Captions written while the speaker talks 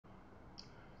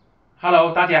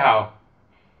Hello， 大家好。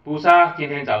BURSA 今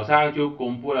天早上就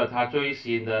公布了它最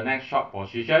新的 Next Short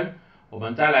Position。我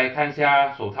们再来看一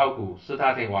下手套股四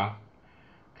大天王，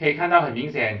可以看到很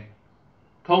明显，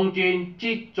空军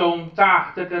集中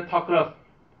炸这个 Topglov，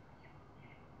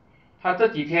 它这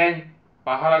几天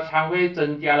把它的仓位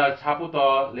增加了差不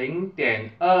多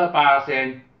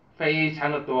 0.28%， 非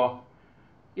常的多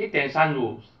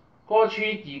 1.35%。过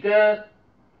去几个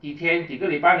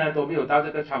礼拜呢都没有到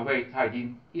这个仓位，它已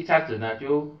经一下子呢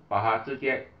就把它直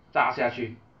接炸下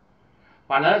去。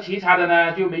反而其他的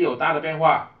呢就没有大的变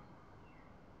化，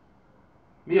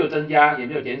没有增加也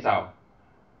没有减少。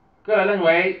个人认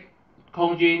为，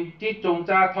空军集中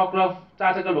炸 Topglov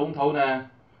炸这个龙头呢，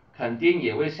肯定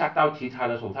也会吓到其他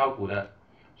的手套股的。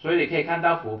所以你可以看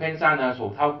到普遍上呢，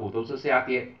手套股都是下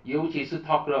跌，尤其是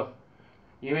Topglov，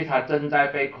 因为它正在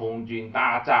被空军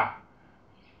大炸。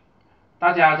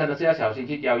大家真的是要小心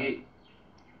去交易，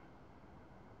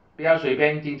不要随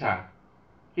便进场，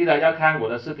记得要看我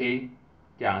的视频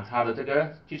讲它的这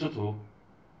个技术图。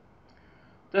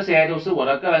这些都是我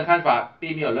的个人看法，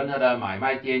并没有任何的买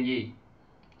卖建议。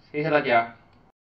谢谢大家。